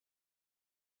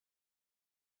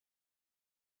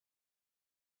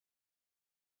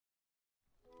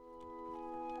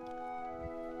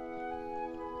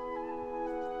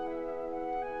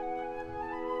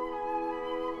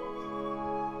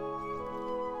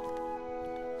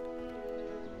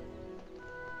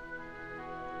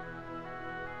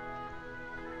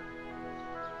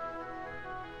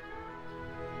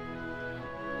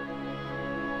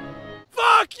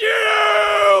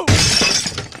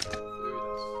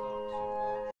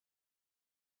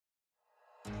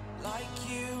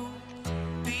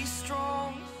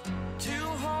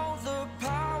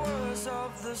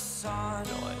Who's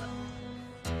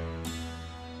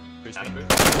me?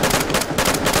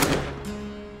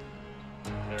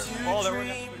 Oh, there we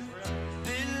go.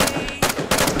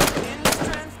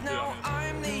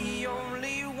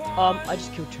 I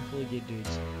just killed 2 fully geared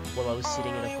dudes while I was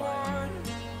sitting in a fire.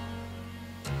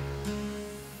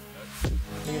 I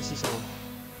think I see someone.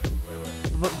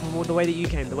 But the way that you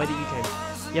came,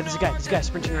 Yeah, there's a guy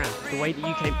sprinting around. The way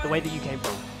that you came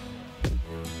from.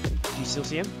 Do you still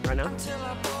see him right now?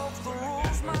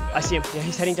 I see him. Yeah,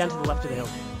 he's heading down to the left of the hill.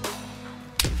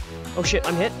 Oh shit,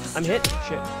 I'm hit. Shit.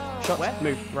 Shot. Where?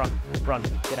 Move. Run.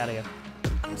 Get out of here.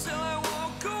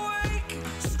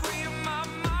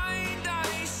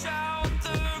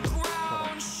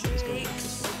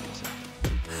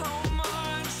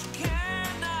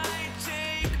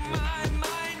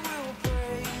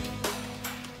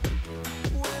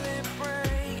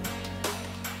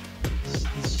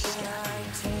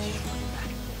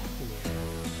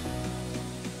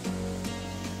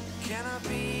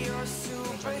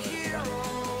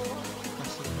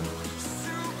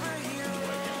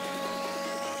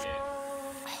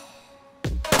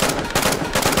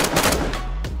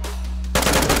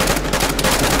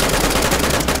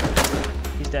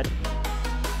 Dead.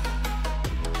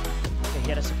 Okay, he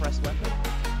had a suppressed weapon.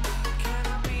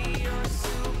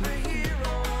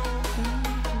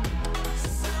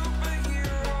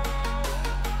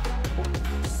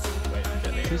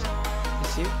 Is this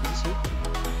you?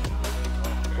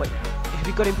 Wait, have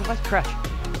you got improvised? Crash.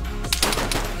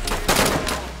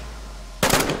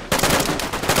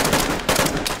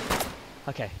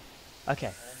 Okay.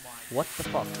 What the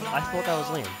fuck? I thought that was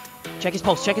Liam. Check his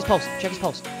pulse.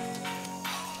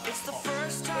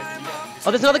 Oh,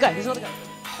 there's another guy.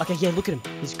 Okay, yeah, look at him.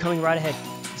 He's coming right ahead.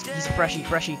 He's freshy.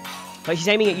 Oh, he's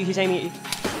aiming at you. He's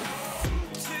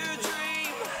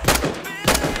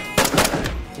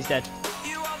dead.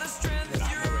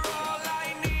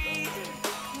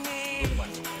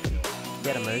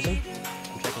 Get him, Mosey.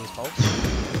 I'm checking his pulse.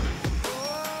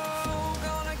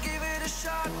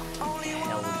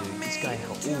 Hell, dude. This guy,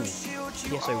 ooh.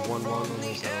 PSO 1-1 on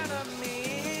his,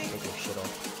 take your shit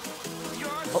off.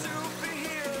 Oh.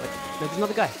 No, there's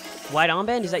another guy. White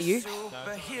armband, is that you? No.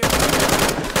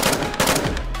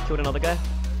 Killed another guy.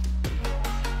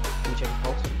 Let me check his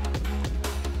pulse.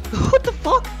 What the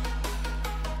fuck?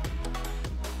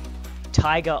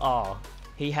 Tiger R.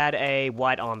 He had a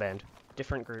white armband.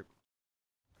 Different group.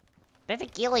 There's a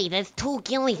ghillie. There's 2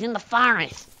 ghillies in the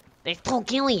forest. There's 2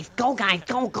 ghillies. Go, guys.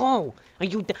 Go. Are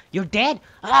you're dead?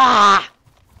 Ah!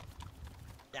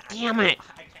 Damn it.